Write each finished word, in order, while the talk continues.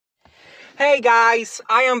Hey guys,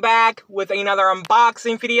 I am back with another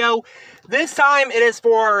unboxing video. This time it is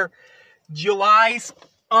for July's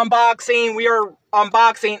unboxing. We are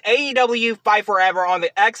unboxing AEW Fight Forever on the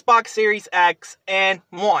Xbox Series X and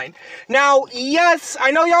One. Now, yes, I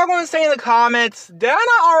know y'all are going to say in the comments, did I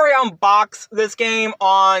not already unbox this game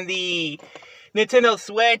on the Nintendo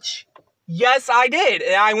Switch? Yes, I did,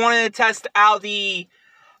 and I wanted to test out the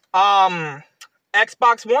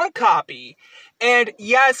Xbox One copy. And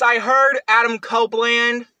yes, I heard Adam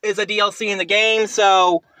Copeland is a DLC in the game,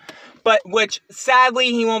 but which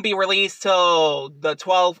sadly he won't be released till the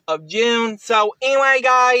 12th of June. So anyway,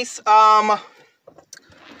 guys, yeah,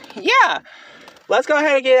 let's go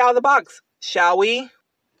ahead and get it out of the box, shall we?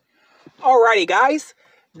 Alrighty, guys,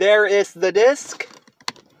 there is the disc.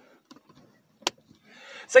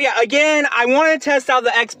 So yeah, again, I wanted to test out the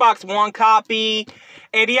Xbox One copy.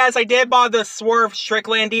 And yes, I did buy the Swerve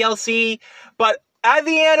Strickland DLC, but at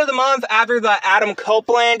the end of the month, after the Adam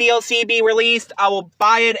Copeland DLC be released, I will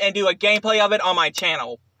buy it and do a gameplay of it on my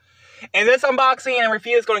channel. And this unboxing and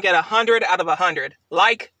review is going to get 100 out of 100.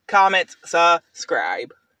 Like, comment,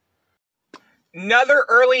 subscribe. Another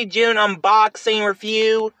early June unboxing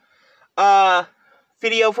review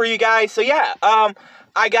video for you guys. So yeah,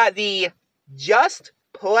 I got the Just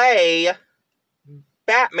Play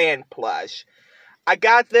Batman plush. I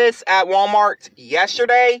got this at Walmart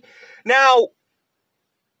yesterday. Now,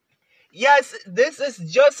 yes, this is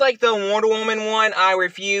just like the Wonder Woman one I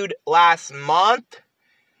reviewed last month.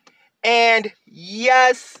 And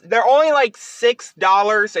yes, they're only like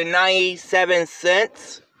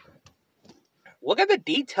 $6.97. Look at the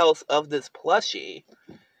details of this plushie.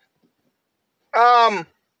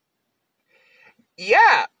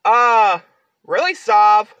 Yeah, really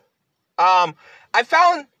soft. I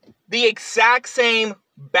found the exact same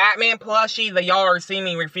Batman plushie that y'all are seeing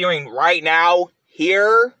me reviewing right now,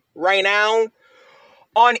 right now,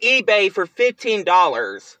 on eBay for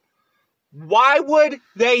 $15. Why would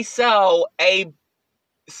they sell a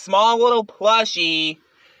small little plushie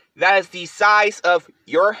that is the size of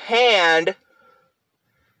your hand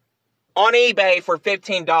on eBay for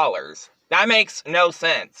 $15? That makes no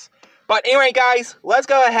sense. But anyway, guys, let's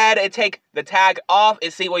go ahead and take the tag off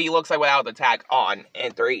and see what he looks like without the tag on.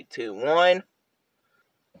 In 3, 2, 1.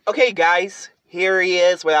 Okay, guys, here he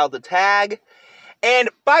is without the tag. And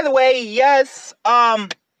by the way, yes, I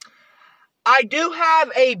do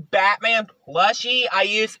have a Batman plushie I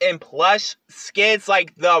use in plush skits,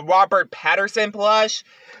 like the Robert Pattinson plush.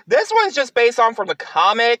 This one's just based on from the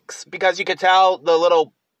comics, because you can tell the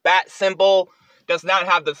little bat symbol does not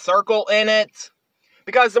have the circle in it.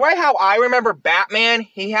 Because the way how I remember Batman,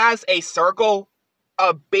 he has a circle,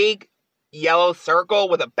 a big yellow circle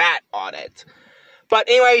with a bat on it. But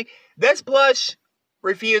anyway, this plush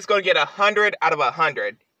review is going to get 100 out of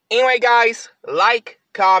 100. Anyway, guys, like,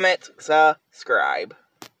 comment, subscribe.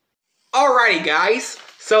 Alrighty, guys.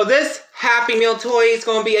 So this Happy Meal toy is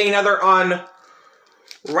going to be another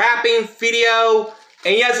unwrapping video.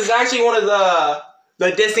 And yes, it's actually one of the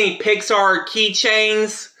Disney Pixar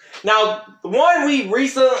keychains. Now, the one we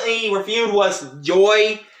recently reviewed was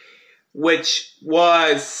Joy, which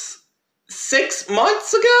was 6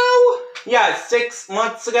 months ago? Yeah, 6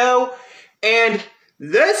 months ago. And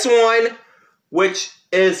this one, which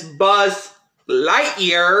is Buzz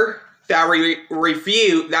Lightyear, that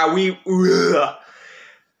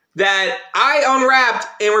I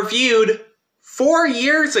unwrapped and reviewed 4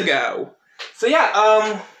 years ago. So yeah,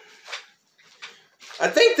 I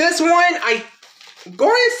think this one, I'm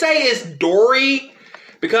going to say is Dory,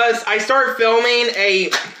 because I started filming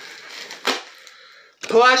a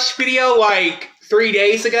plush video like 3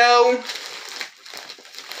 days ago.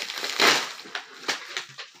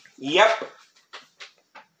 Yep.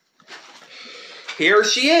 Here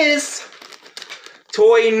she is.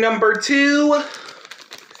 Toy number 2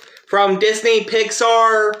 from Disney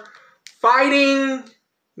Pixar, Finding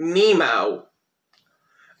Nemo.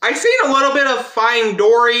 I've seen a little bit of Finding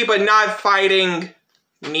Dory, but not Finding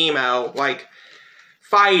Nemo, like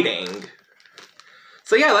fighting.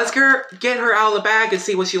 So yeah, let's get her out of the bag and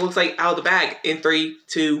see what she looks like out of the bag. In 3,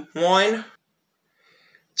 2, 1.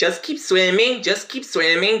 Just keep swimming, just keep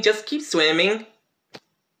swimming, just keep swimming.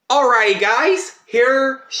 Alrighty, guys,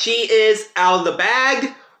 here she is out of the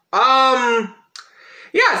bag.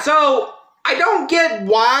 Yeah, so I don't get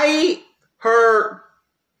why her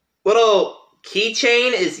little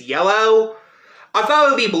keychain is yellow. I thought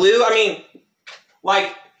it would be blue. I mean,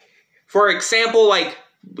 like, for example, like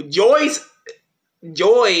Joy's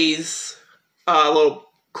little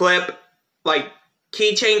clip, like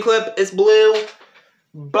keychain clip, is blue.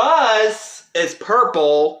 Buzz is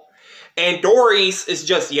purple, and Dory's is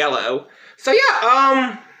just yellow. So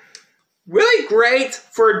yeah, really great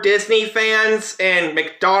for Disney fans and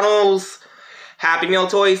McDonald's Happy Meal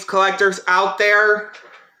toys collectors out there.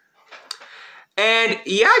 And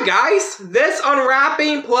yeah, guys, this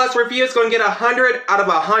unwrapping plus review is going to get 100 out of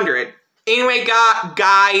 100. Anyway,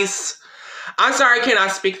 guys, I'm sorry I cannot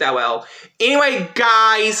speak that well. Anyway,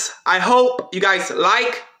 guys, I hope you guys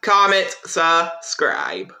like, comment,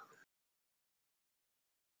 subscribe.